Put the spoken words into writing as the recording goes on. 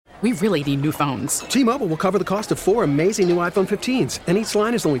We really need new phones. T-Mobile will cover the cost of 4 amazing new iPhone 15s, and each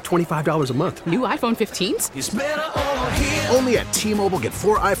line is only $25 a month. New iPhone 15s? It's better over here. Only at T-Mobile, get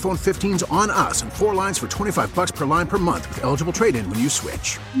 4 iPhone 15s on us and 4 lines for $25 per line per month with eligible trade-in when you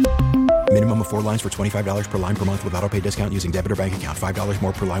switch. Minimum of 4 lines for $25 per line per month with autopay discount using debit or bank account. $5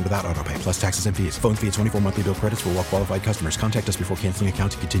 more per line without autopay, plus taxes and fees. Phone fee at 24 monthly bill credits for well-qualified customers. Contact us before canceling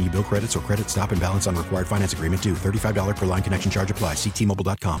account to continue bill credits or credit stop and balance on required finance agreement due. $35 per line connection charge applies. See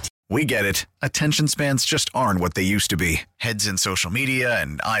T-Mobile.com. We get it. Attention spans just aren't what they used to be. Heads in social media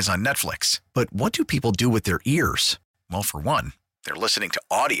and eyes on Netflix. But what do people do with their ears? Well, for one, they're listening to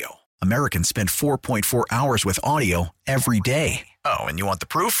audio. Americans spend 4.4 hours with audio every day. Oh, and you want the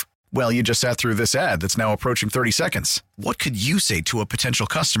proof? Well, you just sat through this ad that's now approaching 30 seconds. What could you say to a potential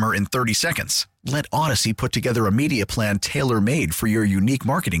customer in 30 seconds? Let Odyssey put together a media plan tailor-made for your unique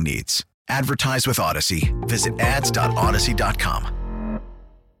marketing needs. Advertise with Odyssey. Visit ads.odyssey.com.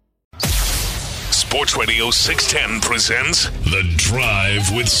 Sports Radio 610 presents The Drive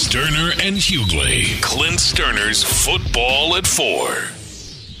with Sterner and Hughley. Clint Sterner's Football at 4.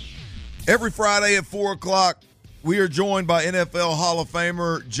 Every Friday at 4 o'clock, we are joined by NFL Hall of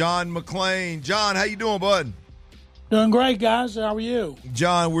Famer John McClain. John, how you doing, bud? Doing great, guys. How are you?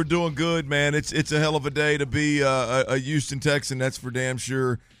 John, we're doing good, man. It's a hell of a day to be a Houston Texan, that's for damn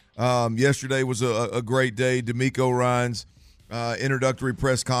sure. Yesterday was a great day. DeMeco Ryans' introductory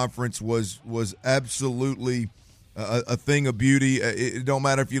press conference was absolutely a thing of beauty. It don't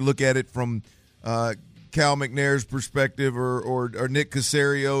matter if you look at it from Cal McNair's perspective or Nick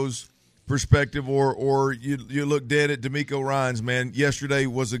Casario's perspective, or you look dead at DeMeco Ryans, man. Yesterday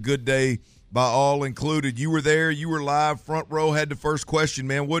was a good day by all included. You were there, you were live, front row, had the first question,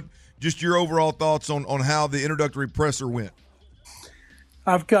 man. What just your overall thoughts on how the introductory presser went?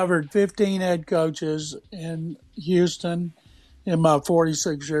 I've covered 15 head coaches in Houston in my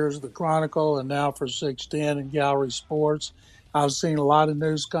 46 years of the Chronicle and now for 610 in Gallery Sports. I've seen a lot of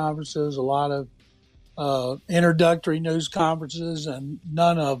news conferences, a lot of introductory news conferences, and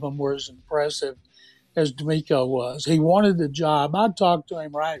none of them were as impressive as DeMeco was. He wanted the job. I talked to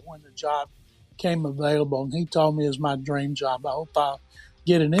him right when the job came available, and he told me it's my dream job. I hope I'll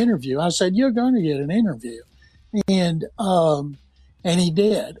get an interview. I said, you're going to get an interview. And he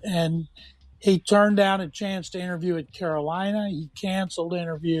did. And he turned down a chance to interview at Carolina. He canceled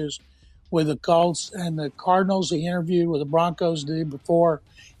interviews with the Colts and the Cardinals. He interviewed with the Broncos the day before.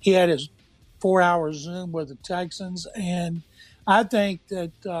 He had his 4-hour Zoom with the Texans. And I think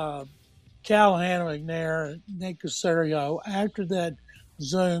that Callahan, McNair, Nick Caserio, after that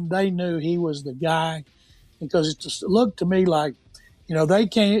Zoom, they knew he was the guy, because it just looked to me like,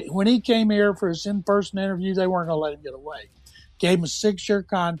 when he came here for his in-person interview, they weren't going to let him get away. Gave him a 6-year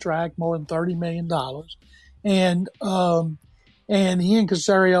contract, more than $30 million. And he and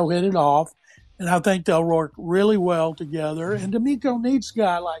Caserio hit it off. And I think they'll work really well together. And DeMeco needs a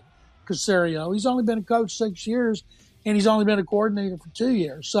guy like Caserio. He's only been a coach 6 years, and he's only been a coordinator for 2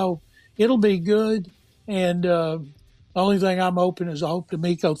 years. So it'll be good. And the only thing I'm hoping is I hope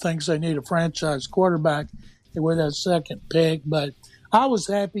DeMeco thinks they need a franchise quarterback with that second pick. But I was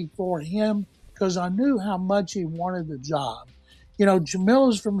happy for him because I knew how much he wanted the job.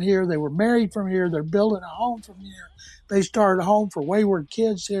 Jamila's from here. They were married from here. They're building a home from here. They started a home for wayward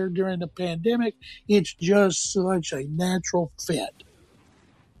kids here during the pandemic. It's just such a natural fit.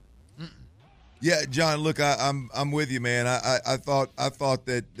 Yeah, John. Look, I'm with you, man. I thought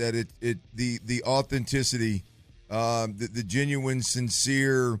that the authenticity, the genuine,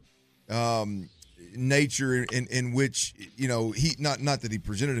 sincere nature in which he not that he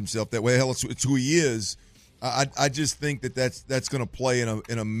presented himself that way. Hell, it's who he is. I just think that's going to play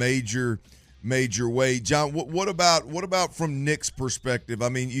in a major way. John, what about from Nick's perspective? I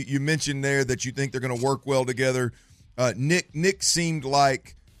mean, you mentioned there that you think they're going to work well together. Nick seemed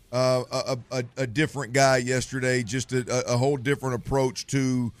like a different guy yesterday, just a whole different approach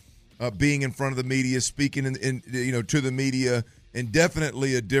to being in front of the media, speaking to the media, and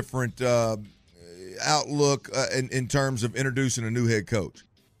definitely a different outlook in terms of introducing a new head coach.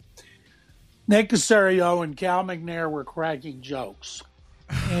 Nick Caserio and Cal McNair were cracking jokes.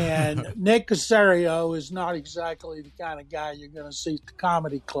 And Nick Caserio is not exactly the kind of guy you're going to see at the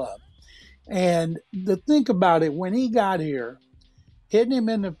comedy club. And to think about it, when he got here, hitting him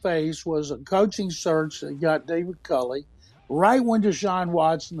in the face was a coaching search that got David Culley right when Deshaun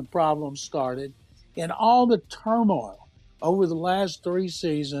Watson, the problem started, and all the turmoil over the last 3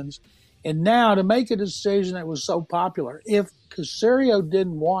 seasons. And now to make a decision that was so popular, if Caserio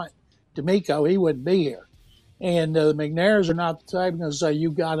didn't want DeMeco, he wouldn't be here. And the McNairs are not the type going to say, you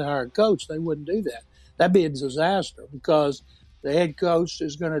got to hire a coach. They wouldn't do that. That'd be a disaster because The head coach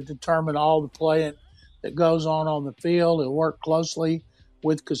is going to determine all the playing that goes on the field. He'll work closely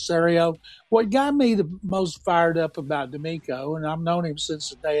with Caserio. What got me the most fired up about DeMeco, and I've known him since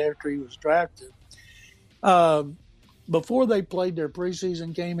the day after he was drafted, before they played their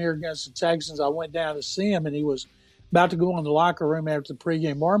preseason game here against the Texans, I went down to see him, and he was about to go in the locker room after the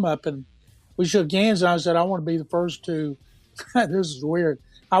pregame warm-up, and we shook hands, and I said, I want to be the first to – this is weird.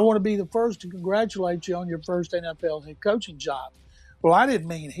 I want to be the first to congratulate you on your first NFL head coaching job. Well, I didn't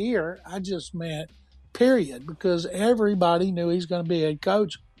mean here. I just meant period, because everybody knew he's going to be a head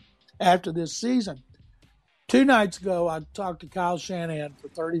coach after this season. 2 nights ago, I talked to Kyle Shanahan for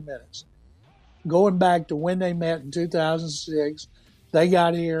 30 minutes. Going back to when they met in 2006, they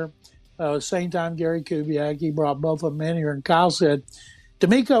got here, same time Gary Kubiak. He brought both of them in here, and Kyle said,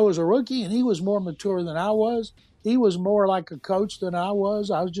 DeMeco was a rookie, and he was more mature than I was. He was more like a coach than I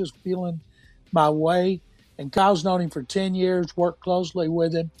was. I was just feeling my way. And Kyle's known him for 10 years, worked closely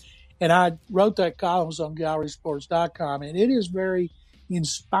with him. And I wrote that column on GallerySports.com, and it is very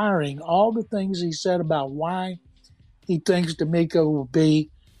inspiring, all the things he said about why he thinks DeMeco will be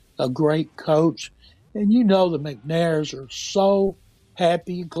a great coach. And you know the McNairs are so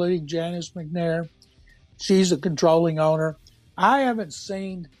happy, including Janice McNair. She's a controlling owner. I haven't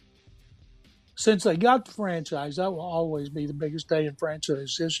seen, since they got the franchise, that will always be the biggest day in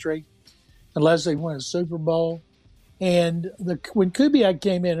franchise history, unless they win a Super Bowl. And when Kubiak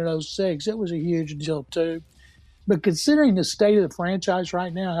came in 2006, it was a huge deal too. But considering the state of the franchise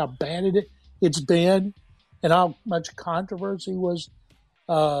right now, how bad it's been, and how much controversy was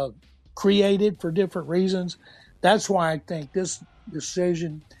created for different reasons, that's why I think this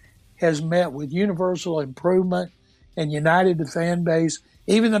decision has met with universal improvement and united the fan base.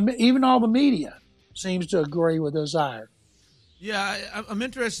 Even all the media seems to agree with this hire. Yeah, I'm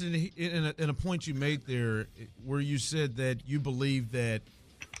interested in a point you made there, where you said that you believe that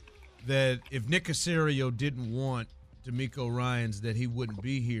if Nick Caserio didn't want DeMeco Ryans, that he wouldn't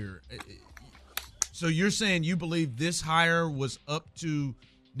be here. So you're saying you believe this hire was up to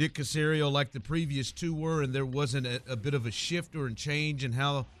Nick Caserio like the previous 2 were, and there wasn't a bit of a shift or a change in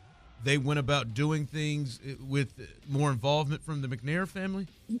how they went about doing things with more involvement from the McNair family?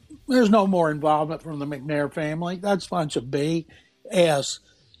 There's no more involvement from the McNair family. That's a bunch of BS.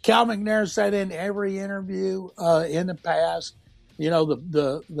 Cal McNair said in every interview in the past, you know,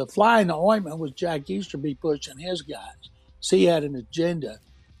 the fly in the ointment was Jack Easterby pushing his guys. So he had an agenda.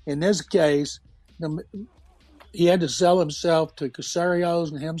 In this case, he had to sell himself to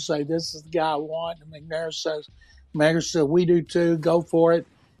Caserio's and him say, this is the guy I want. And McNair said, we do too, go for it.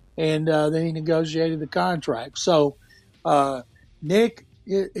 And then he negotiated the contract. So Nick,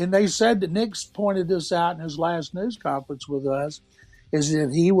 and they said that Nick's pointed this out in his last news conference with us, is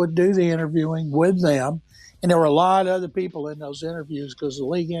that he would do the interviewing with them. And there were a lot of other people in those interviews because the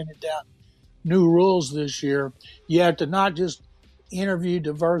league handed down new rules this year. You have to not just interview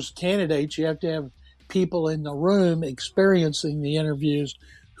diverse candidates, you have to have people in the room experiencing the interviews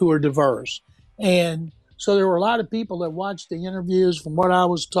who are diverse. And so there were a lot of people that watched the interviews. From what I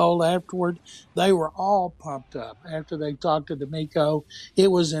was told afterward, they were all pumped up after they talked to DeMeco. It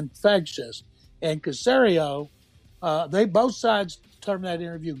was infectious. And Caserio, they both sides termed that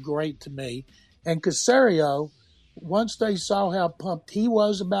interview great to me. And Caserio, once they saw how pumped he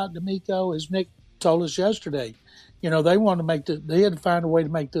was about DeMeco, as Nick told us yesterday, you know, they wanted to they had to find a way to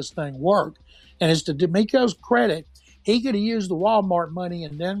make this thing work. And as to DeMeco's credit, he could have used the Walmart money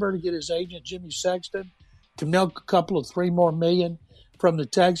in Denver to get his agent, Jimmy Sexton, to milk a couple of $3 more million from the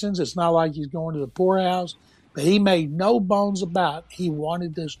Texans. It's not like he's going to the poorhouse, but he made no bones about he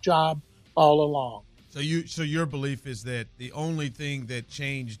wanted this job all along. So your belief is that the only thing that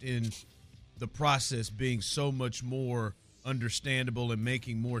changed in the process being so much more understandable and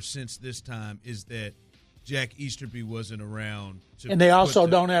making more sense this time is that Jack Easterby wasn't around. And they also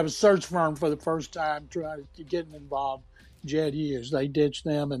don't have a search firm for the first time trying to get involved. Jed Hughes, they ditched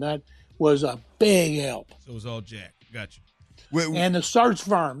them, and that was a big help. So it was all Jack. Gotcha. And the search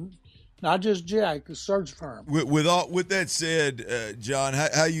firm, not just Jack, the search firm. With that said, John,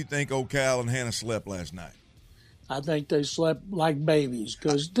 how you think Cal and Hannah slept last night? I think they slept like babies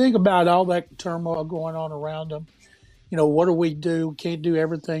because think about all that turmoil going on around them. You know, what do we do? Can't do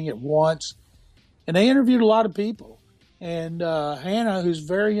everything at once. And they interviewed a lot of people. And Hannah, who's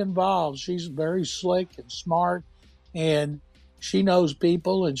very involved, she's very slick and smart, and she knows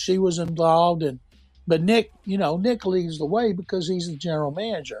people, and she was involved. But Nick leads the way because he's the general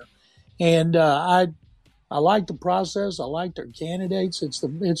manager. And I like the process. I like their candidates. It's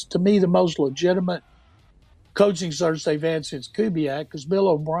to me the most legitimate coaching search they've had since Kubiak, because Bill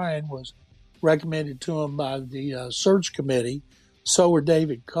O'Brien was recommended to him by the search committee. So were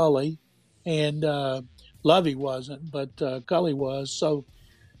David Culley, and Lovey wasn't, but Culley was. So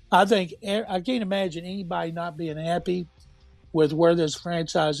I think I can't imagine anybody not being happy with where this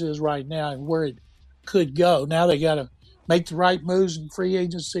franchise is right now and where it could go. Now they got to make the right moves in free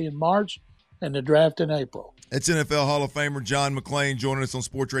agency in March and the draft in April. It's NFL Hall of Famer John McClain joining us on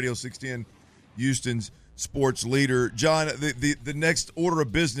Sports Radio 610, Houston's sports leader. John, the next order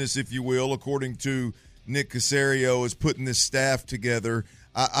of business, if you will, according to Nick Caserio, is putting this staff together.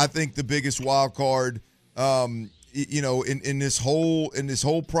 I think the biggest wild card, in this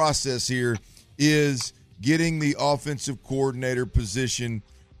whole process here is getting the offensive coordinator position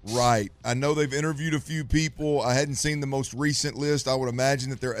right. I know they've interviewed a few people. I hadn't seen the most recent list. I would imagine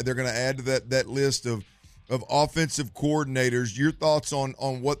that they're going to add to that list of offensive coordinators. Your thoughts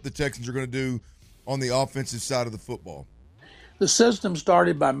on what the Texans are going to do on the offensive side of the football? The system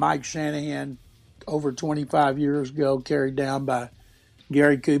started by Mike Shanahan over 25 years ago, carried down by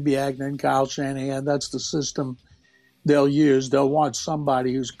Gary Kubiak and Kyle Shanahan. That's the system they'll use. They'll want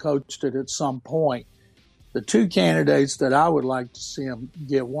somebody who's coached it at some point. The two candidates that I would like to see them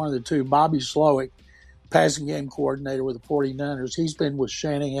get, one of the two, Bobby Slowick, passing game coordinator with the 49ers. He's been with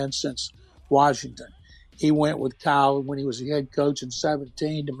Shanahan since Washington. He went with Kyle when he was the head coach in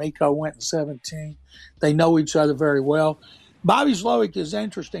 17. DeMeco went in 17. They know each other very well. Bobby Slowick is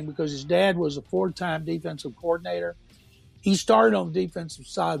interesting because his dad was a 4-time defensive coordinator. He started on the defensive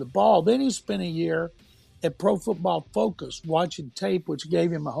side of the ball. Then he spent a year at Pro Football Focus watching tape, which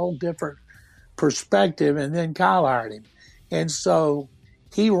gave him a whole different perspective, and then Kyle hired him. And so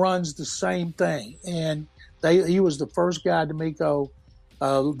he runs the same thing. And he was the first guy, DeMeco.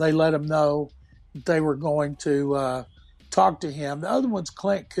 They let him know that they were going to talk to him. The other one's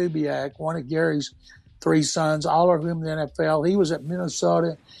Clint Kubiak, one of Gary's 3 sons, all of whom in the NFL. He was at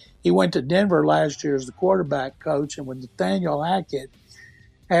Minnesota. He went to Denver last year as the quarterback coach. And with Nathaniel Hackett,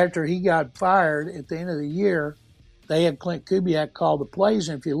 after he got fired at the end of the year, they had Clint Kubiak call the plays.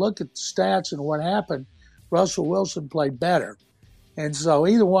 And if you look at the stats and what happened, Russell Wilson played better. And so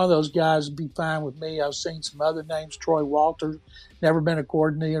either one of those guys would be fine with me. I've seen some other names. Troy Walters, never been a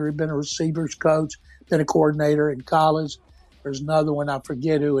coordinator. He'd been a receivers coach, been a coordinator in college. There's another one, I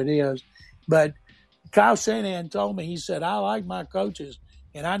forget who it is. But Kyle Shanahan told me, he said, I like my coaches,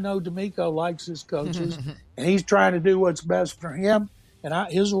 and I know DeMeco likes his coaches, and he's trying to do what's best for him and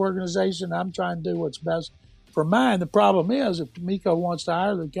his organization. I'm trying to do what's best for mine. The problem is, if DeMeco wants to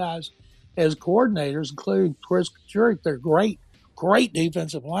hire the guys as coordinators, including Chris Katurik, they're great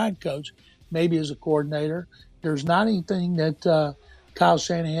defensive line coach, maybe as a coordinator, there's not anything that Kyle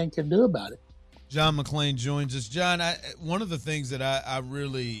Shanahan can do about it. John McClain joins us. John, one of the things that I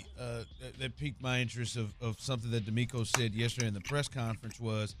really that piqued my interest of something that DeMeco said yesterday in the press conference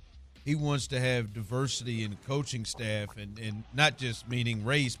was he wants to have diversity in the coaching staff, and not just meaning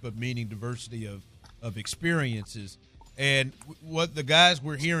race, but meaning diversity of experiences. And what the guys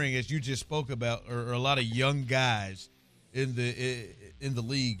we're hearing, as you just spoke about, are a lot of young guys in the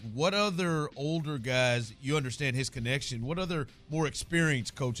league. What other older guys, you understand his connection, what other more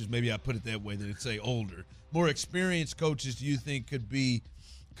experienced coaches, maybe I put it that way than say older, more experienced coaches do you think could be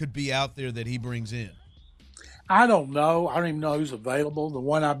out there that he brings in? I don't know. I don't even know who's available. The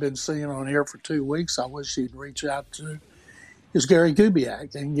one I've been seeing on here for 2 weeks, I wish he'd reach out to, is Gary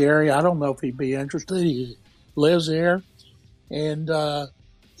Kubiak. And Gary, I don't know if he'd be interested. He lives here, and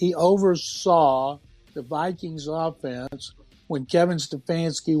he oversaw the Vikings offense when Kevin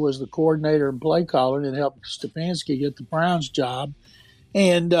Stefanski was the coordinator and play caller, and helped Stefanski get the Browns job.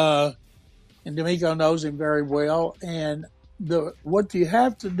 And DeMeco knows him very well. And what you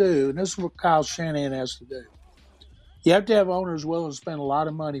have to do, and this is what Kyle Shanahan has to do, you have to have owners willing to spend a lot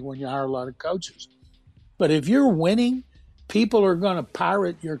of money when you hire a lot of coaches. But if you're winning, people are going to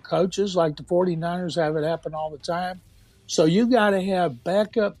pirate your coaches like the 49ers have it happen all the time. So you got to have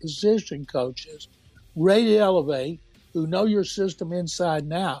backup position coaches ready to elevate, who know your system inside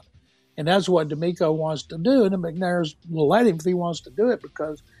and out. And that's what DeMeco wants to do. And the McNairs will let him if he wants to do it,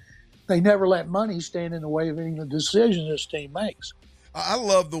 because they never let money stand in the way of any of the decisions this team makes. I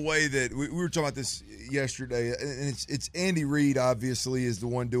love the way that we were talking about this yesterday, and it's Andy Reid obviously is the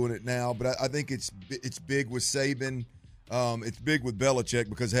one doing it now, but I think it's big with Saban. It's big with Belichick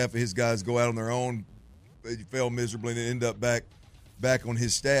because half of his guys go out on their own, they fail miserably, and end up back on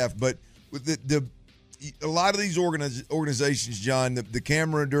his staff. But with a lot of these organizations, John, the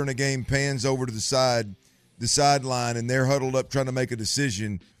camera during a game pans over to the sideline, and they're huddled up trying to make a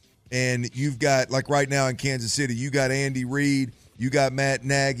decision. And you've got, like right now in Kansas City, you got Andy Reid, you got Matt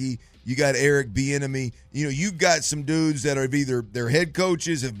Nagy, You got Eric Bieniemy. You've got some dudes that are either they're head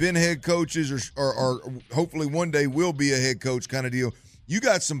coaches, have been head coaches, or hopefully one day will be a head coach kind of deal. You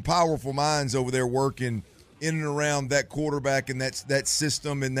got some powerful minds over there working in and around that quarterback and that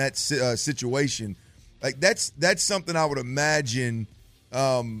system and that situation. Like that's something I would imagine,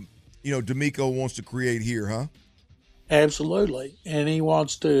 DeMeco wants to create here, huh? Absolutely, and he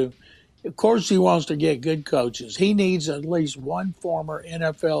wants to. Of course, he wants to get good coaches. He needs at least one former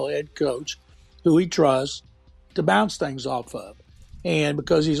NFL head coach who he trusts to bounce things off of. And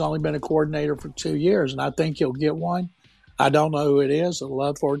because he's only been a coordinator for 2 years, and I think he'll get one. I don't know who it is. I'd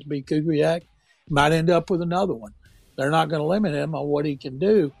love for it to be Kubiak. He might end up with another one. They're not going to limit him on what he can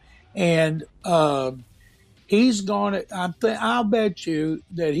do. And he's going to I'll bet you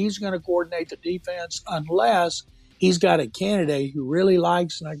that he's going to coordinate the defense unless he's got a candidate who really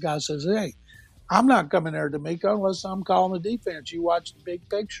likes, and that guy says, hey, I'm not coming there, DeMeco, unless I'm calling the defense. You watch the big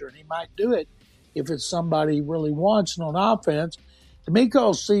picture, and he might do it if it's somebody he really wants. And on offense, DeMeco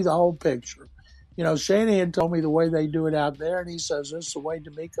will see the whole picture. Shanahan told me the way they do it out there, and he says this is the way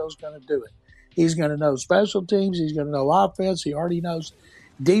DeMeco's going to do it. He's going to know special teams. He's going to know offense. He already knows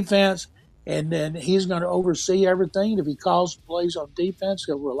defense, and then he's going to oversee everything. If he calls plays on defense,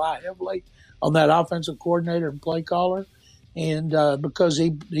 he'll rely heavily on that offensive coordinator and play caller, and because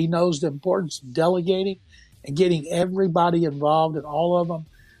he knows the importance of delegating and getting everybody involved and all of them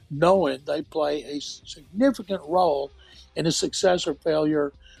knowing they play a significant role in the success or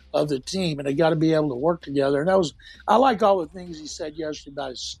failure of the team, and they got to be able to work together. And I like all the things he said yesterday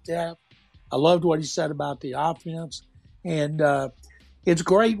about his staff. I loved what he said about the offense, and it's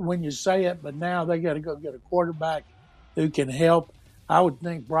great when you say it, but now they got to go get a quarterback who can help. I would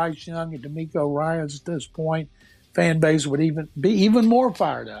think Bryce Young and DeMeco Ryans at this point, fan base would be even more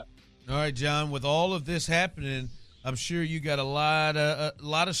fired up. All right, John, with all of this happening, I'm sure you got a lot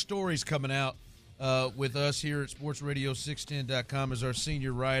of stories coming out with us here at SportsRadio610.com as our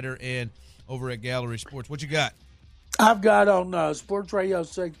senior writer and over at Gallery Sports. What you got? I've got on Sports Radio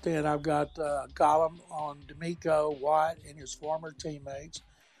 610, I've got a column on DeMeco, Watt, and his former teammates.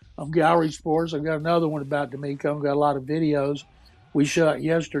 On Gallery Sports, I've got another one about DeMeco. I've got a lot of videos we shot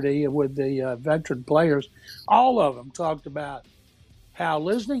yesterday with the veteran players. All of them talked about how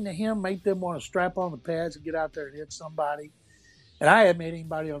listening to him made them want to strap on the pads and get out there and hit somebody. And I hadn't met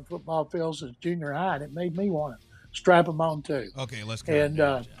anybody on football field since junior high, and it made me want to strap them on too. Okay, let's go.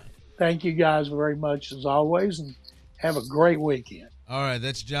 And thank you guys very much as always, and have a great weekend. All right,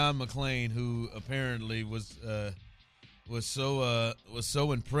 that's John McClain, who apparently was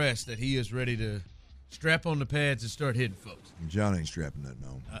so impressed that he is ready to strap on the pads and start hitting folks. John ain't strapping nothing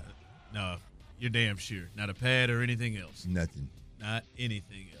on. No, you're damn sure. Not a pad or anything else. Nothing. Not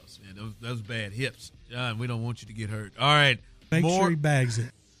anything else, man. Those bad hips. John, we don't want you to get hurt. All right. Make sure he bags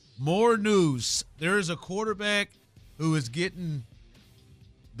it. More news. There is a quarterback who is getting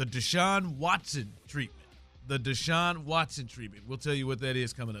the Deshaun Watson treatment. The Deshaun Watson treatment. We'll tell you what that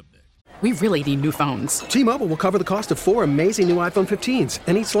is coming up next. We really need new phones. T-Mobile will cover the cost of 4 amazing new iPhone 15s,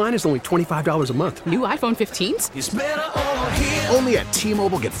 and each line is only $25 a month. New iPhone 15s? It's better over here. Only at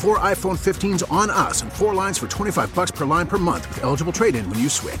T-Mobile, get 4 iPhone 15s on us and 4 lines for $25 per line per month with eligible trade-in when you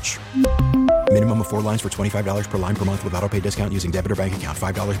switch. Minimum of 4 lines for $25 per line per month with autopay discount using debit or bank account.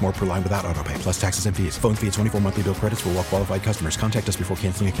 $5 more per line without autopay, plus taxes and fees. Phone fee at 24 monthly bill credits for well-qualified customers. Contact us before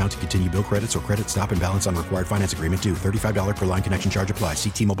canceling account to continue bill credits or credit stop and balance on required finance agreement due. $35 per line connection charge applies. See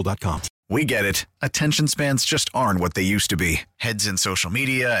T-Mobile.com. We get it. Attention spans just aren't what they used to be. Heads in social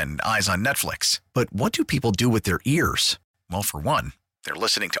media and eyes on Netflix. But what do people do with their ears? Well, for one, they're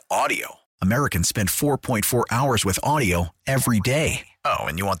listening to audio. Americans spend 4.4 hours with audio every day. Oh,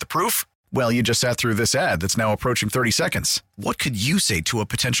 and you want the proof? Well, you just sat through this ad that's now approaching 30 seconds. What could you say to a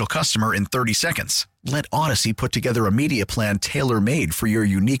potential customer in 30 seconds? Let Odyssey put together a media plan tailor-made for your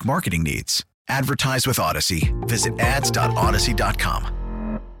unique marketing needs. Advertise with Odyssey. Visit ads.odyssey.com.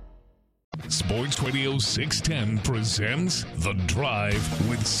 Sports Radio 610 presents The Drive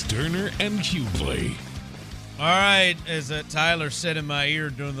with Sterner and Hughley. All right, as Tyler said in my ear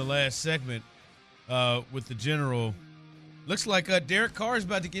during the last segment with the general, looks like Derek Carr is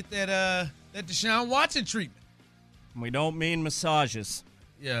about to get that Deshaun Watson treatment. We don't mean massages.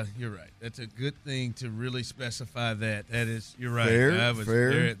 Yeah, you're right. That's a good thing to really specify that. That is, you're right.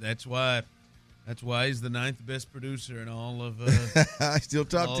 Fair. That's why he's the 9th best producer in all of. Still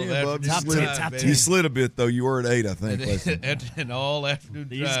top 10, bub. Top 10. You slid a bit though. You were at 8, I think. And all afternoon.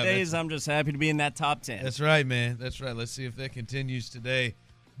 These days, I'm just happy to be in that top 10. That's right, man. That's right. Let's see if that continues today.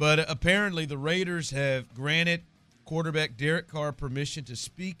 But apparently, the Raiders have granted quarterback Derek Carr permission to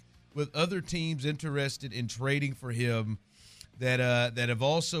speak with other teams interested in trading for him. that have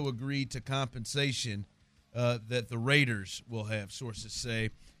also agreed to compensation that the Raiders will have. Sources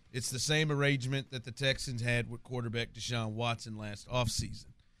say it's the same arrangement that the Texans had with quarterback Deshaun Watson last offseason.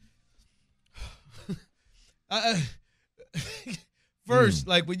 First,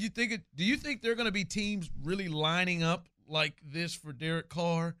 like when you think it, do you think there are going to be teams really lining up like this for Derek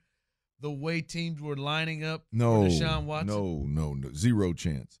Carr, the way teams were lining up for Deshaun Watson? No, zero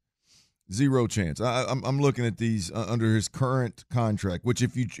chance. Zero chance. I'm looking at these under his current contract, which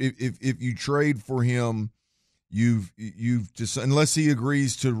if you trade for him, you've just, unless he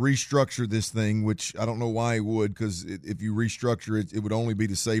agrees to restructure this thing, which I don't know why he would, because if you restructure it, it would only be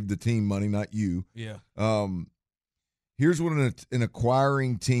to save the team money, not you. Yeah. Here's what an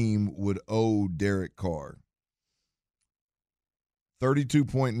acquiring team would owe Derek Carr: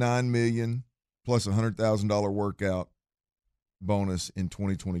 $32.9 million plus $100,000 workout bonus in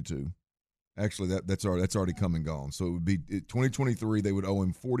 2022. Actually, that's already come and gone. So it would be 2023. They would owe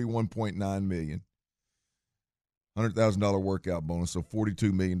him $41.9 million, $100,000 workout bonus, so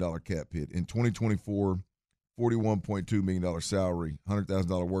 $42 million cap hit. In 2024, $41.2 million salary,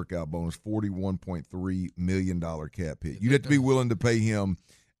 $100,000 workout bonus, $41.3 million cap hit. You'd have to be willing to pay him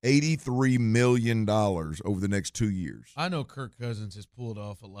 $83 million over the next 2 years. I know Kirk Cousins has pulled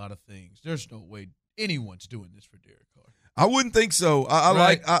off a lot of things. There's no way anyone's doing this for Derek Carr. I wouldn't think so.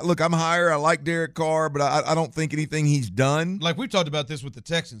 Look, I'm higher. I like Derek Carr, but I don't think anything he's done. Like we've talked about this with the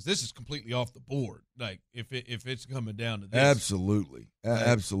Texans. This is completely off the board. Like if it's coming down to this. Absolutely.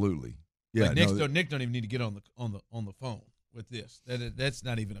 Absolutely. Yeah, like Nick don't even need to get on the phone with this. That's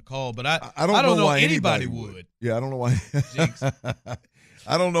not even a call. But I don't know why anybody would. Yeah, I don't know why.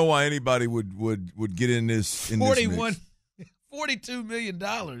 I don't know why anybody would get in this. $42 million.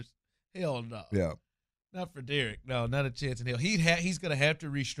 Hell no. Yeah. Not for Derek. No, not a chance in hell. He's going to have to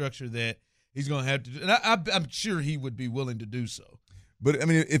restructure that. He's going to have to do, and I'm sure he would be willing to do so. But I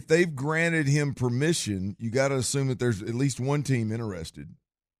mean, if they've granted him permission, you got to assume that there's at least one team interested.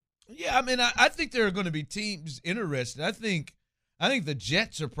 Yeah, I mean, I think there are going to be teams interested. I think the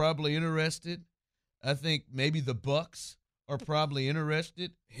Jets are probably interested. I think maybe the Bucks are probably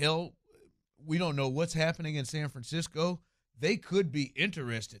interested. Hell, we don't know what's happening in San Francisco. They could be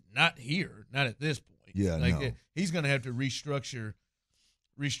interested. Not here, not at this point. Yeah, no. He's going to have to restructure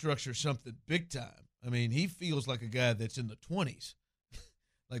something big time. I mean, he feels like a guy that's in the 20s,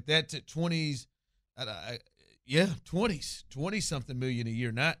 like that to 20s. 20-something million a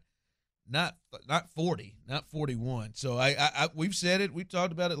year, not 40, not 41. So we've said it, we've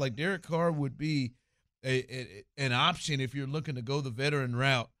talked about it. Like Derek Carr would be an option if you're looking to go the veteran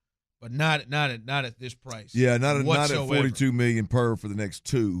route, but not at this price. Yeah, not at $42 million per for the next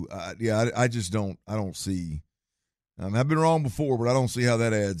two. I just don't see. I've been wrong before, but I don't see how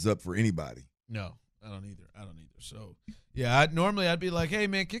that adds up for anybody. No, I don't either. So yeah, I'd be like, hey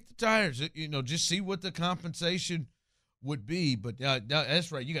man, kick the tires. Just see what the compensation would be. But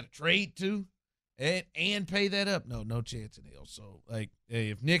that's right. You got to trade too, and pay that up. No chance in hell. So like, hey,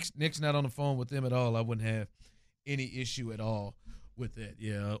 if Nick's not on the phone with them at all, I wouldn't have any issue at all with that.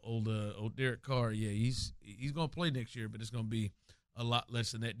 Yeah, old Derek Carr. Yeah, he's gonna play next year, but it's gonna be a lot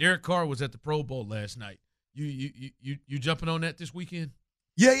less than that. Derek Carr was at the Pro Bowl last night. You jumping on that this weekend?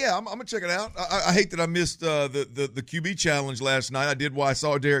 Yeah, I'm gonna check it out. I hate that I missed the QB challenge last night. I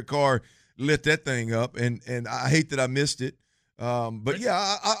saw Derek Carr lit that thing up, and I hate that I missed it. But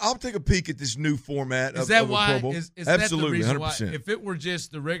yeah, I'll take a peek at this new format. Is that why? Pro Bowl. Is absolutely, that the reason 100%. Why? If it were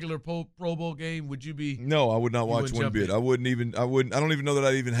just the regular Pro Bowl game, would you be? No, I would not watch one bit. I don't even know that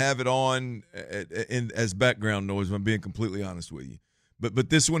I'd even have it on as background noise. If I'm being completely honest with you. But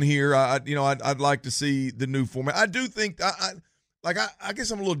this one here, I'd like to see the new format. I do think I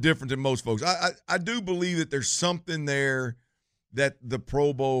guess I'm a little different than most folks. I do believe that there's something there that the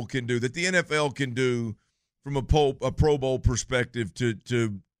Pro Bowl can do, that the NFL can do from a Pro Bowl perspective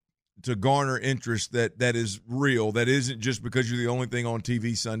to garner interest that is real, that isn't just because you're the only thing on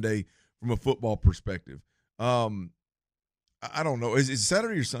TV Sunday from a football perspective. I don't know. Is it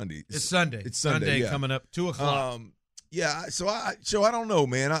Saturday or Sunday? It's Sunday. It's Sunday, coming up 2:00. Yeah, so I don't know,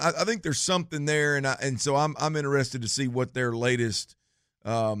 man. I think there's something there, and so I'm interested to see what their latest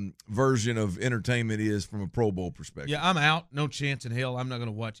version of entertainment is from a Pro Bowl perspective. Yeah, I'm out. No chance in hell. I'm not going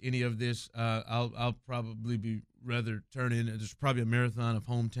to watch any of this. I'll probably be rather turn in. There's probably a marathon of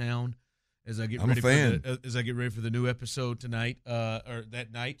Hometown as I get ready for the new episode tonight or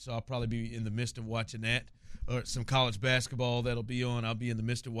that night. So I'll probably be in the midst of watching that, or some college basketball that'll be on. I'll be in the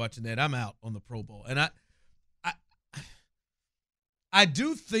midst of watching that. I'm out on the Pro Bowl, and I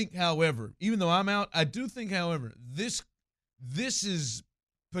do think, however, even though I'm out, I do think, however, this is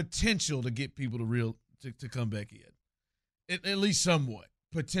potential to get people to come back in. at least somewhat,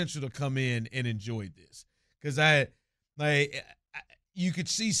 potential to come in and enjoy this. Because you could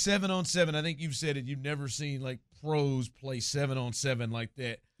see 7-on-7. I think you've said it. You've never seen like pros play 7-on-7 like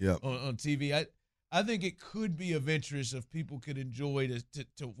that on TV. I think it could be of interest if people could enjoy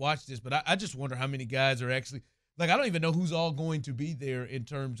to watch this. But I just wonder how many guys are actually like. I don't even know who's all going to be there in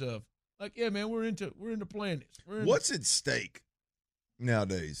terms of like, yeah, man, we're into playing this. What's at stake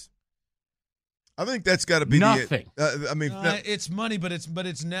nowadays? I think that's got to be nothing. It's money, but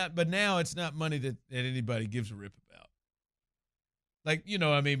it's not. But now it's not money that anybody gives a rip about. Like,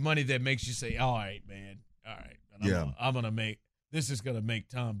 money that makes you say, "All right, man, all right, I'm gonna make this is gonna make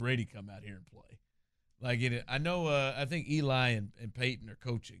Tom Brady come out here and play." Like I know. I think Eli and Peyton are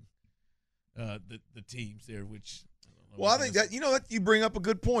coaching the teams there, which. Well, I think that you bring up a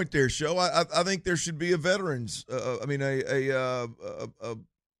good point there, Sho. I think there should be a veterans.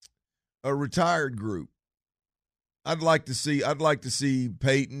 A retired group. I'd like to see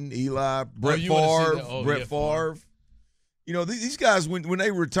Peyton, Eli, Brett Favre. These guys when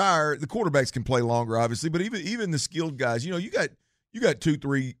they retire, the quarterbacks can play longer, obviously, but even the skilled guys, you got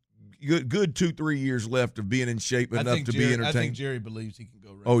 2-3 good 2-3 years left of being in shape enough to be entertained. I think Jerry believes he can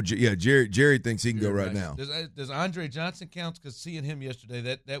go right. Oh, yeah, Jerry thinks he can go right now. Does Andre Johnson count? Because seeing him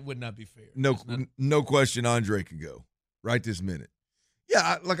yesterday, that would not be fair. No question, Andre could go right this minute.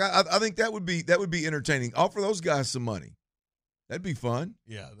 Yeah, I think that would be entertaining. Offer those guys some money. That'd be fun.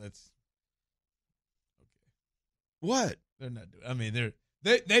 Yeah, that's okay. What? They're not doing.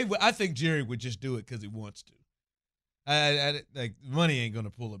 I think Jerry would just do it because he wants to. Like money ain't gonna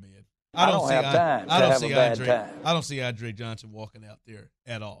pull him in. I don't see Andre Johnson walking out there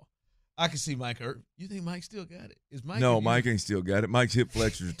at all. I can see Mike Irvin. You think Mike still got it? Is Mike? No, Mike ain't still got it. Mike's hip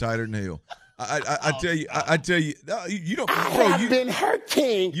flexors are tighter than hell. I tell you, no, you don't. I've been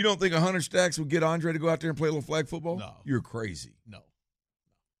hurting. You don't think 100 stacks would get Andre to go out there and play a little flag football? No, you're crazy. No,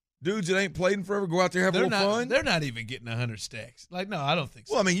 dudes that ain't played in forever go out there and have a little fun. They're not even getting 100 stacks. Like, no, I don't think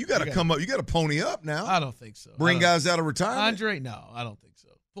so. Well, you got to come up. You got to pony up now. I don't think so. Bring guys out of retirement. Andre, no, I don't think so.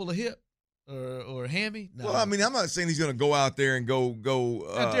 Pull a hip or a hammy. No. Well, I'm not saying he's going to go out there and go.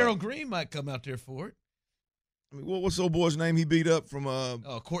 Darryl Green might come out there for it. What's the old boy's name he beat up from?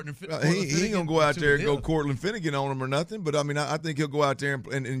 Cortland. He ain't gonna go out there and go Cortland Finnegan on him or nothing. But I think he'll go out there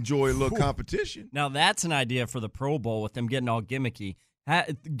and enjoy a little competition. Now that's an idea for the Pro Bowl with them getting all gimmicky.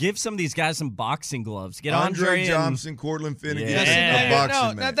 Give some of these guys some boxing gloves. Get Andre Johnson, Cortland Finnegan, a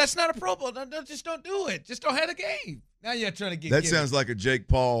boxing match. That's not a Pro Bowl. Just don't do it. Just don't have a game. Now you're trying to get. That sounds like a Jake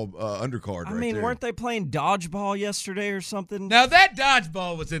Paul undercard. I mean, there. Weren't they playing dodgeball yesterday or something? Now that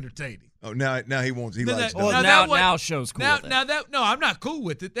dodgeball was entertaining. Oh, now he wants. He likes. Now show's cool. No, I'm not cool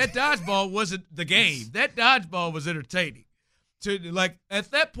with it. That dodgeball wasn't the game. That dodgeball was entertaining.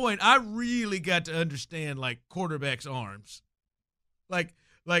 At that point, I really got to understand quarterbacks' arms, like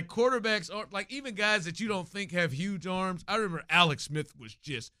quarterbacks are even guys that you don't think have huge arms. I remember Alex Smith was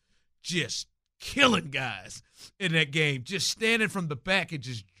just killing guys in that game, just standing from the back and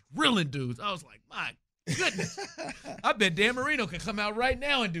just drilling dudes. I was like, my goodness, I bet Dan Marino could come out right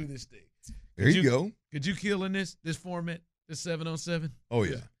now and do this thing. There you go. Could you kill in this format, this 7-on-7? Oh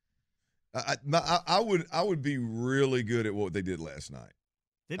yeah, I would be really good at what they did last night.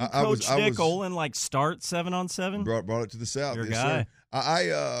 Didn't Coach Nick Olin start 7-on-7? Brought it to the South. Your yes, guy.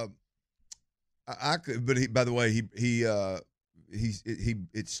 Sir. I could, but by the way,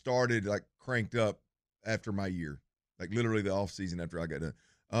 it started cranked up after my year, literally the off season after I got done.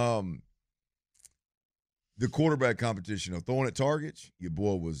 The quarterback competition of throwing at targets, your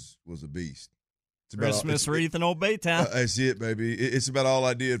boy was a beast. Christmas wreath in Old Baytown. That's it, baby. It's about all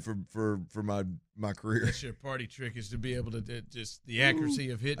I did for my career. That's your party trick, is to be able to just the accuracy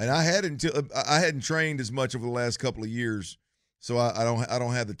of hitting. And I hadn't trained as much over the last couple of years, so I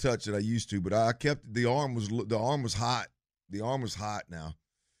don't have the touch that I used to. But I kept the arm was hot. The arm was hot now.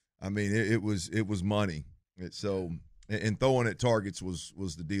 I mean, it was money. And throwing at targets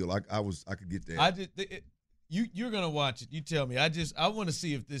was the deal. I could get there. You're gonna watch it. You tell me. I want to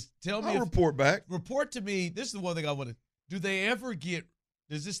see if this. I'll report back. Report to me. This is the one thing I want to.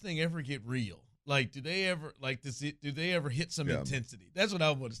 Does this thing ever get real? Do they ever do they ever hit some intensity? That's what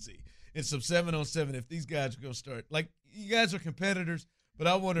I want to see. In some 7-on-7, if these guys are gonna start, you guys are competitors, but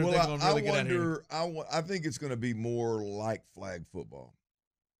I wonder if they're gonna really get out here. I think it's gonna be more like flag football.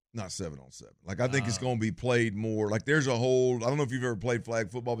 Not 7-on-7. I think it's going to be played more. There's a whole. I don't know if you've ever played flag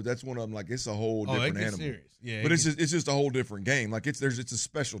football, but that's one of them. It's a whole different animal. Serious. Yeah, but it's just a whole different game. It's a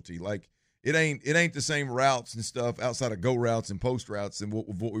specialty. It ain't the same routes and stuff outside of go routes and post routes and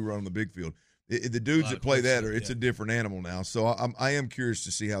what we run on the big field. The dudes that play that, it's a different animal now. So I am curious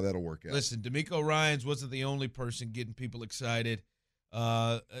to see how that'll work out. Listen, DeMeco Ryans wasn't the only person getting people excited.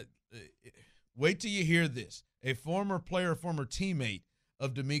 Wait till you hear this. A former player, a former teammate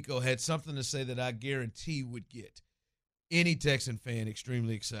of DeMeco had something to say that I guarantee would get any Texan fan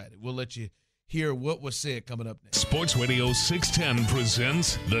extremely excited. We'll let you hear what was said coming up next. Sports Radio 610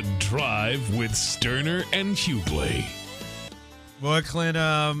 presents The Drive with Sterner and Hughley. Boy, Clint,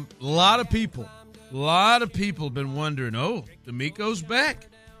 a lot of people have been wondering, DeMeco's back.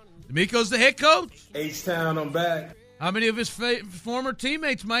 DeMeco's the head coach. H-Town, I'm back. How many of his former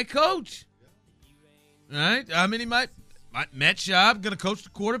teammates might coach? All right? How many might Matt Schaub going to coach the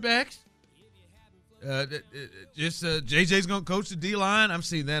quarterbacks? JJ's going to coach the D-line. I'm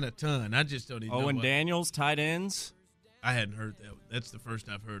seeing that a ton. I just don't even know. Owen Daniels, tight ends. I hadn't heard that. That's the first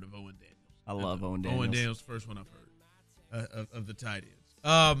I've heard of Owen Daniels. I love Owen Daniels. Owen Daniels, first one I've heard of the tight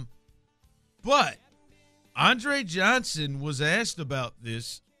ends. But Andre Johnson was asked about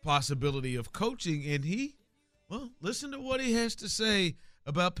this possibility of coaching, and listen to what he has to say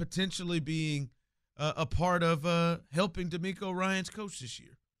about potentially being a part of helping DeMeco Ryans coach this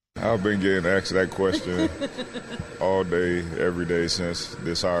year. I've been getting asked that question all day, every day since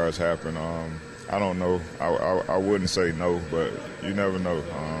this hire has happened. I don't know. I wouldn't say no, but you never know.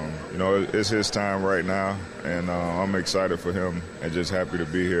 It's his time right now, and I'm excited for him and just happy to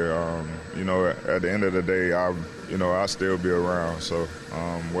be here. At the end of the day, I'll still be around. So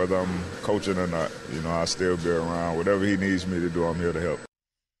whether I'm coaching or not, I'll still be around. Whatever he needs me to do, I'm here to help.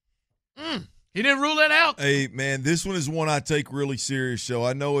 He didn't rule that out. Hey, man, this one is one I take really serious. So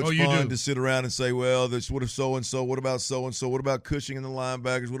I know it's fun to sit around and say, well, what if so-and-so? What about so-and-so? What about Cushing and the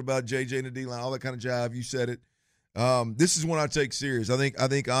linebackers? What about JJ and the D-line? All that kind of jive. You said it. This is one I take serious. I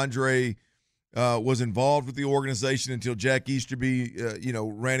think Andre was involved with the organization until Jack Easterby,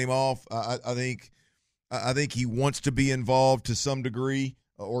 ran him off. I think he wants to be involved to some degree,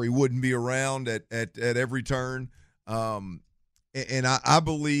 or he wouldn't be around at every turn. And I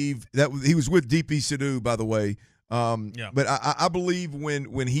believe that he was with DP Sidhu, by the way. But I believe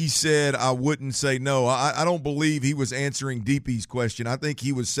when he said I wouldn't say no, I don't believe he was answering DP's question. I think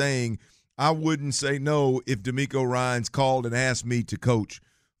he was saying I wouldn't say no if DeMeco Ryans called and asked me to coach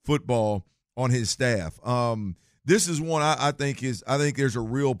football on his staff. This is one I think there's a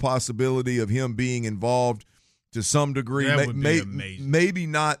real possibility of him being involved to some degree. That would be amazing. Maybe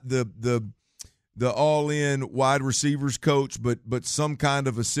not the all-in wide receivers coach, but some kind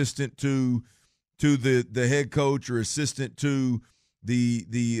of assistant to the head coach or assistant to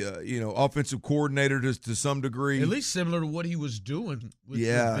the offensive coordinator to some degree. At least similar to what he was doing with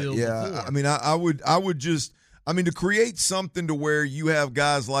Bill before. I mean, I would just to create something to where you have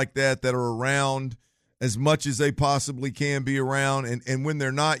guys like that are around as much as they possibly can be around, and when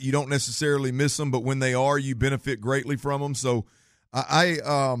they're not, you don't necessarily miss them, but when they are, you benefit greatly from them. So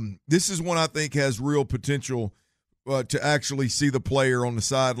this is one I think has real potential to actually see the player on the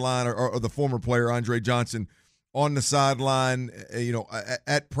sideline or the former player, Andre Johnson, on the sideline,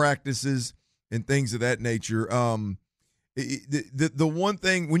 at practices and things of that nature. The one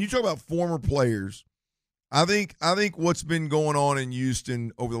thing, when you talk about former players, I think what's been going on in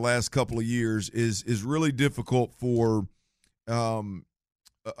Houston over the last couple of years is really difficult for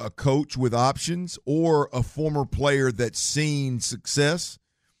a coach with options or a former player that's seen success.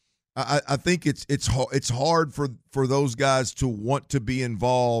 I think it's hard for those guys to want to be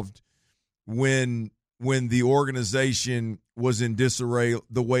involved when the organization was in disarray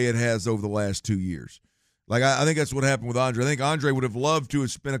the way it has over the last 2 years. Like I think that's what happened with Andre. I think Andre would have loved to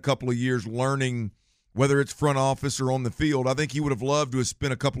have spent a couple of years learning, whether it's front office or on the field. I think he would have loved to have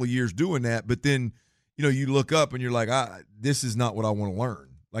spent a couple of years doing that. But then, you look up and you're like, this is not what I want to learn.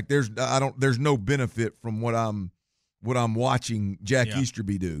 Like there's no benefit from what I'm watching Jack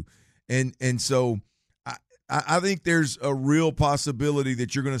Easterby do. And so I think there's a real possibility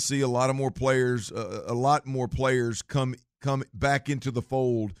that you're going to see a lot more players come back into the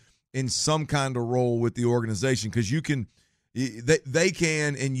fold in some kind of role with the organization, because they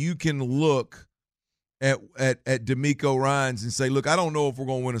can and you can look at DeMeco Ryans and say, look, I don't know if we're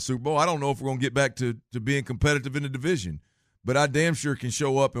going to win a Super Bowl. I don't know if we're going to get back to being competitive in the division, but I damn sure can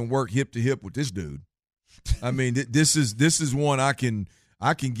show up and work hip to hip with this dude. I mean, this is one I can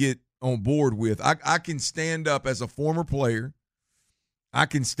get on board with. I can stand up as a former player. I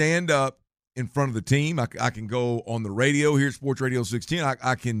can stand up in front of the team. I can go on the radio here at Sports Radio 610.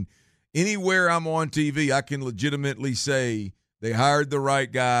 I can, anywhere I'm on TV, I can legitimately say they hired the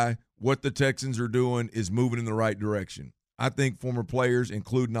right guy. What the Texans are doing is moving in the right direction. I think former players,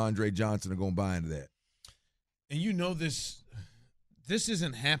 including Andre Johnson, are going to buy into that. And this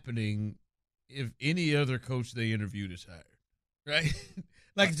isn't happening if any other coach they interviewed is hired, right?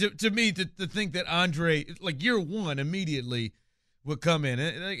 Like to me, to think that Andre, like year one, immediately would come in.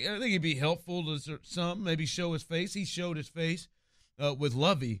 I think it'd be helpful to some, maybe show his face. He showed his face with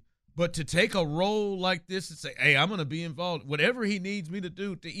Lovey. But to take a role like this and say, hey, I'm going to be involved, whatever he needs me to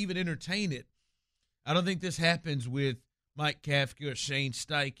do to even entertain it, I don't think this happens with Mike Kafka or Shane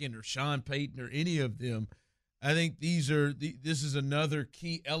Steichen or Sean Payton or any of them. I think this is another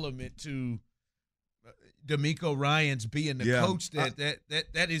key element to DeMeco Ryans being the coach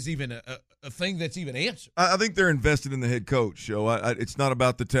that is even a thing that's even answered. I think they're invested in the head coach. So it's not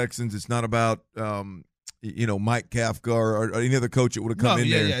about the Texans. It's not about Mike Kafka or any other coach that would have come in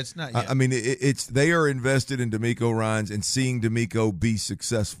there. Yeah, it's not. I mean, it's they are invested in DeMeco Ryans and seeing DeMeco be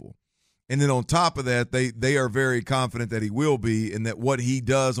successful. And then on top of that, they are very confident that he will be, and that what he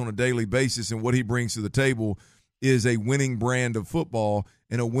does on a daily basis and what he brings to the table is a winning brand of football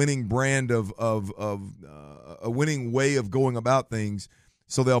and a winning brand of a winning way of going about things.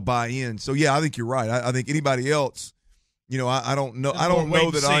 So they'll buy in. So yeah, I think you're right. I think anybody else, I don't know. I don't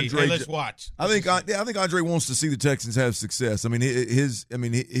know that Andre. Hey, let's watch. I think Andre wants to see the Texans have success. I mean, he's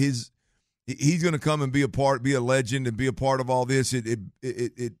going to come and be a legend, and be a part of all this. It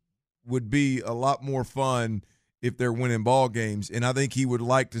would be a lot more fun if they're winning ball games, and I think he would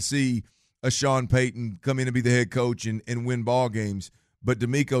like to see a Sean Payton come in and be the head coach and win ball games. But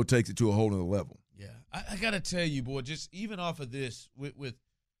DeMeco takes it to a whole other level. Yeah, I got to tell you, boy, just even off of this with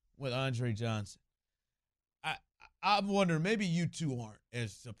Andre Johnson, I'm wondering, maybe you two aren't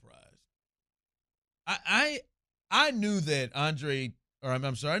as surprised. I knew that I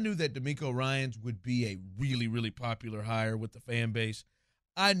knew that DeMeco Ryans would be a really, really popular hire with the fan base.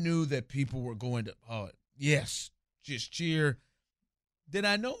 I knew that people were going to, yes, just cheer. Did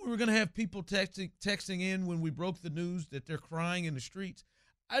I know we were going to have people texting in when we broke the news that they're crying in the streets?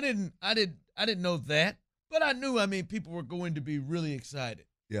 I didn't know that, but I knew, people were going to be really excited.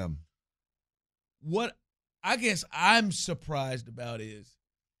 Yeah. What I guess I'm surprised about is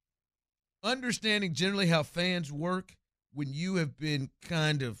understanding generally how fans work when you have been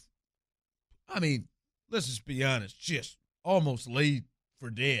kind of, let's just be honest, just almost laid for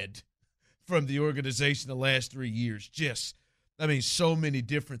dead from the organization the last 3 years. So many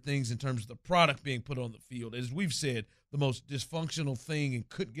different things in terms of the product being put on the field. As we've said, the most dysfunctional thing and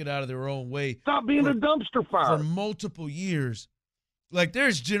couldn't get out of their own way. Stop being a dumpster fire. For multiple years. Like,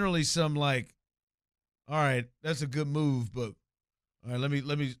 there's generally some like, all right, that's a good move, but all right, let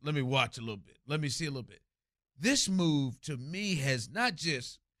me watch a little bit. Let me see a little bit. This move to me has not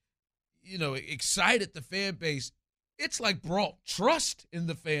just, excited the fan base. It's like brought trust in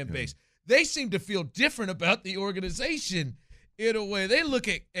the fan base. They seem to feel different about the organization in a way. They look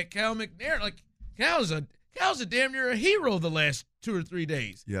at Cal McNair like Cal's a damn near a hero the last 2 or 3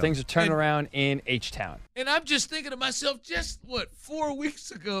 days. Yeah. Things are turning around in H-Town. And I'm just thinking to myself, 4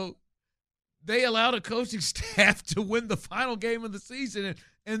 weeks ago, they allowed a coaching staff to win the final game of the season,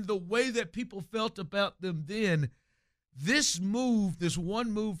 and the way that people felt about them then, this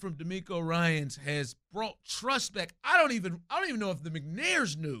one move from DeMeco Ryans has brought trust back. I don't even know if the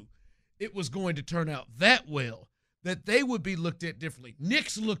McNairs knew it was going to turn out that well, that they would be looked at differently.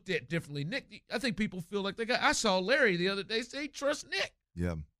 Nick's looked at differently. Nick, I think people feel like I saw Larry the other day say, trust Nick.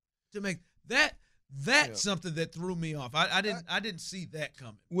 Yeah. To make that's something that threw me off. I didn't see that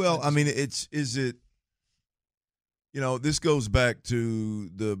coming. Well, this goes back to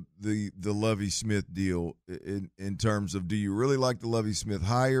the Lovie Smith deal in terms of, do you really like the Lovie Smith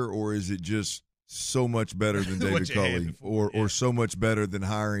hire, or is it just so much better than David Culley, or so much better than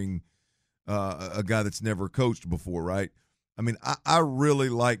hiring a guy that's never coached before, right? I really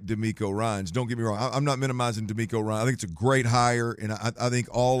like DeMeco Ryans. Don't get me wrong. I'm not minimizing DeMeco Ryans. I think it's a great hire, and I think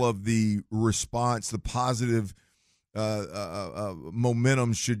all of the response, the positive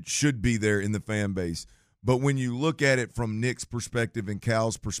momentum should be there in the fan base. But when you look at it from Nick's perspective and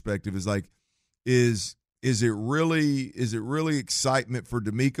Cal's perspective, is it really excitement for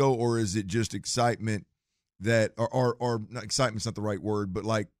DeMeco, or is it just excitement that, or not, excitement's not the right word, but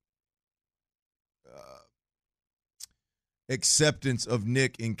like acceptance of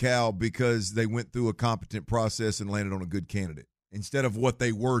Nick and Cal because they went through a competent process and landed on a good candidate instead of what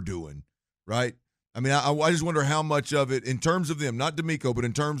they were doing, right? I just wonder how much of it, in terms of them, not DeMeco, but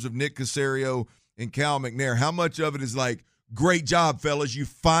in terms of Nick Caserio and Cal McNair, how much of it is like, great job, fellas, you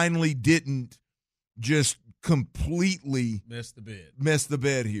finally didn't just completely mess the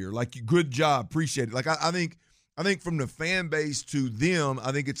bed here. Like, good job, appreciate it. Like, I think from the fan base to them,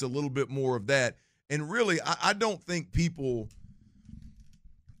 I think it's a little bit more of that. And really, I don't think people.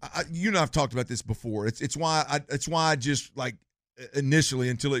 You and I've talked about this before. It's why I just like initially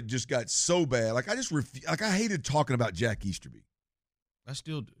until it just got so bad. Like I hated talking about Jack Easterby. I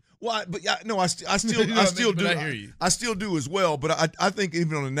still do. Well, I still do. I hear you. I still do as well. But I think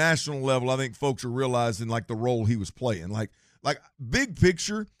even on a national level, I think folks are realizing like the role he was playing. Like big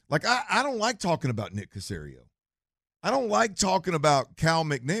picture. Like I don't like talking about Nick Caserio. I don't like talking about Cal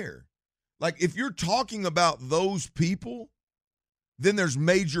McNair. Like if you're talking about those people, then there's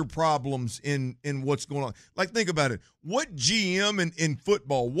major problems in what's going on. Like think about it. What GM in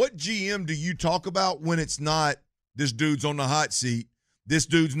football? What GM do you talk about when it's not this dude's on the hot seat? This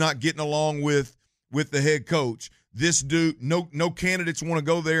dude's not getting along with the head coach. This dude, no candidates want to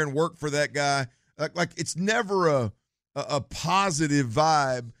go there and work for that guy. Like it's never a positive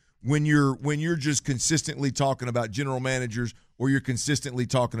vibe when you're just consistently talking about general managers or you're consistently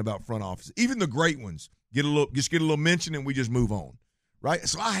talking about front office. Even the great ones get a little mention and we just move on, right?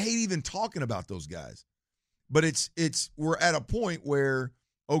 So I hate even talking about those guys. But it's we're at a point where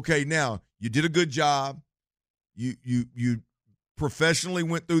okay, now you did a good job. You professionally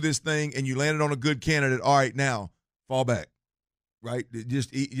went through this thing and you landed on a good candidate. All right, now fall back, right?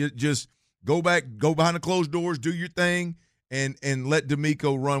 Just go back, go behind the closed doors, do your thing, and let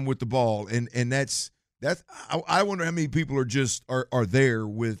D'Amico run with the ball. And that's I wonder how many people are there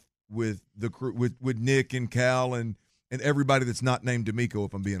with the crew with Nick and Cal and everybody that's not named D'Amico.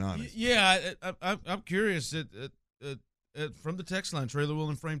 If I'm being honest, yeah, I'm curious. From the text line, Trailer Wheel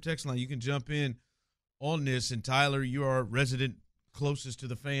and Frame text line, you can jump in on this. And Tyler, you are resident closest to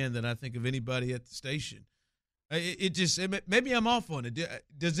the fan than I think of anybody at the station. Maybe I'm off on it.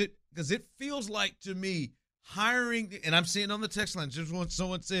 Because it feels like to me hiring, and I'm seeing on the text line, just what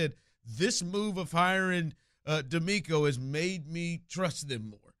someone said, this move of hiring D'Amico has made me trust them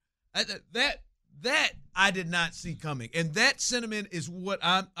more. That I did not see coming, and that sentiment is what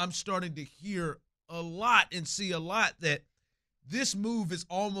I'm starting to hear a lot and see a lot, that this move is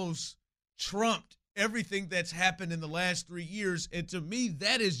almost trumped everything that's happened in the last 3 years. And to me,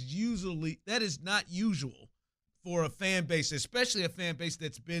 that is not usual for a fan base, especially a fan base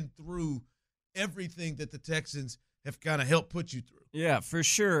that's been through everything that the Texans have kind of helped put you through. Yeah, for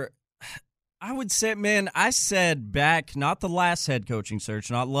sure. I would say, man, I said back, not the last head coaching search,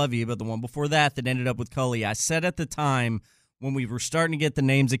 not Lovey, but the one before that ended up with Culley. I said at the time when we were starting to get the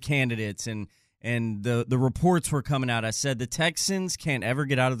names of candidates and the reports were coming out, I said the Texans can't ever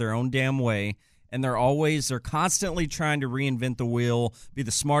get out of their own damn way. And they're constantly trying to reinvent the wheel, be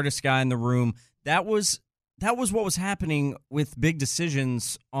the smartest guy in the room. That was what was happening with big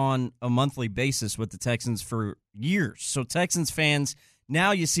decisions on a monthly basis with the Texans for years. So Texans fans,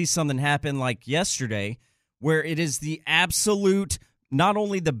 now you see something happen like yesterday where it is the absolute, not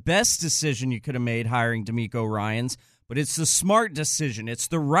only the best decision you could have made hiring D'Amico Ryans, but it's the smart decision. It's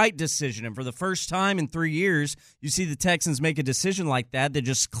the right decision. And for the first time in 3 years, you see the Texans make a decision like that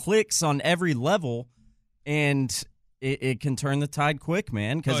just clicks on every level, and it can turn the tide quick,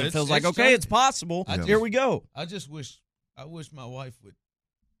 man, because it feels like, okay, it's possible. Here we go. I wish my wife would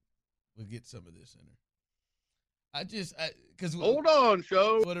get some of this in her. Because hold on,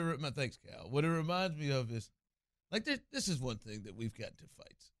 show. Thanks, Cal. What it reminds me of is, like, this is one thing that we've gotten to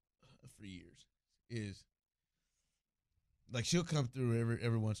fights for years is, like, she'll come through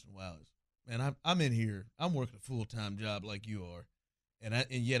every once in a while. Man, I'm in here. I'm working a full-time job like you are, and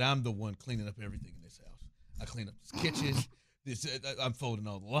yet I'm the one cleaning up everything in this house. I clean up this kitchen. I'm folding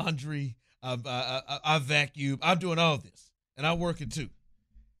all the laundry. I vacuum. I'm doing all this, and I'm working too.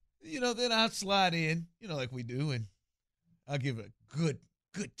 Then I'll slide in, like we do, and I'll give it a good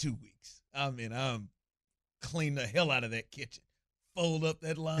 2 weeks. I'm clean the hell out of that kitchen, fold up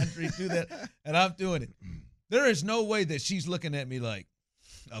that laundry, do that, and I'm doing it. There is no way that she's looking at me like,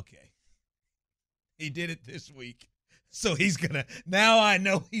 okay, he did it this week, so now I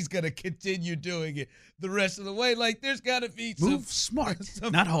know he's going to continue doing it the rest of the way. Like, there's got to be move smart,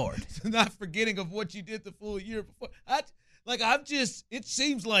 not hard. Not forgetting of what you did the full year before. It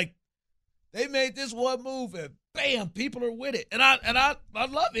seems like they made this one move and bam, people are with it. And I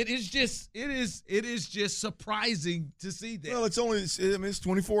love it. It is just surprising to see that. Well, it's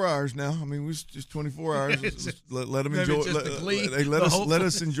 24 hours now. I mean, it's just 24 hours. Let them enjoy. Let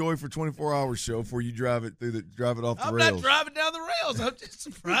us enjoy for 24 hours show before you drive it off the rails. I'm not driving down the rails. I'm just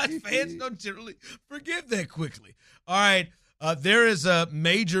surprised fans don't generally forgive that quickly. All right. There is a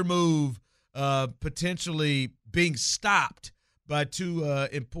major move potentially being stopped by two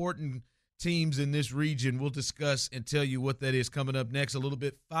important teams in this region. We'll discuss and tell you what that is coming up next a little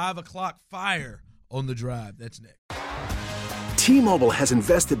bit. 5 o'clock fire on the drive. That's next. T-Mobile has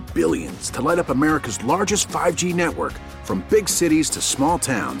invested billions to light up America's largest 5G network, from big cities to small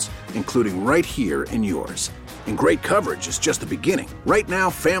towns, including right here in yours. And great coverage is just the beginning. Right now,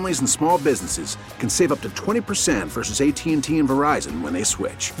 families and small businesses can save up to 20% versus AT&T and Verizon when they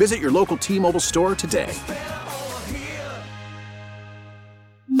switch. Visit your local T-Mobile store today.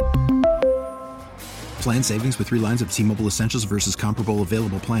 Plan savings with 3 lines of T-Mobile Essentials versus comparable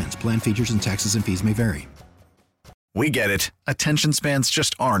available plans. Plan features and taxes and fees may vary. We get it. Attention spans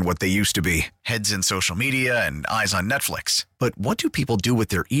just aren't what they used to be. Heads in social media and eyes on Netflix. But what do people do with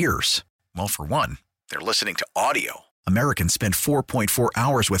their ears? Well, for one, they're listening to audio. Americans spend 4.4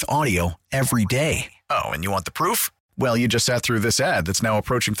 hours with audio every day. Oh, and you want the proof? Well, you just sat through this ad that's now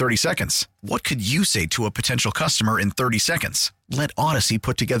approaching 30 seconds. What could you say to a potential customer in 30 seconds? Let Odyssey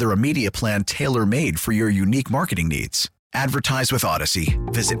put together a media plan tailor-made for your unique marketing needs. Advertise with Odyssey.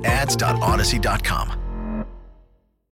 Visit ads.odyssey.com.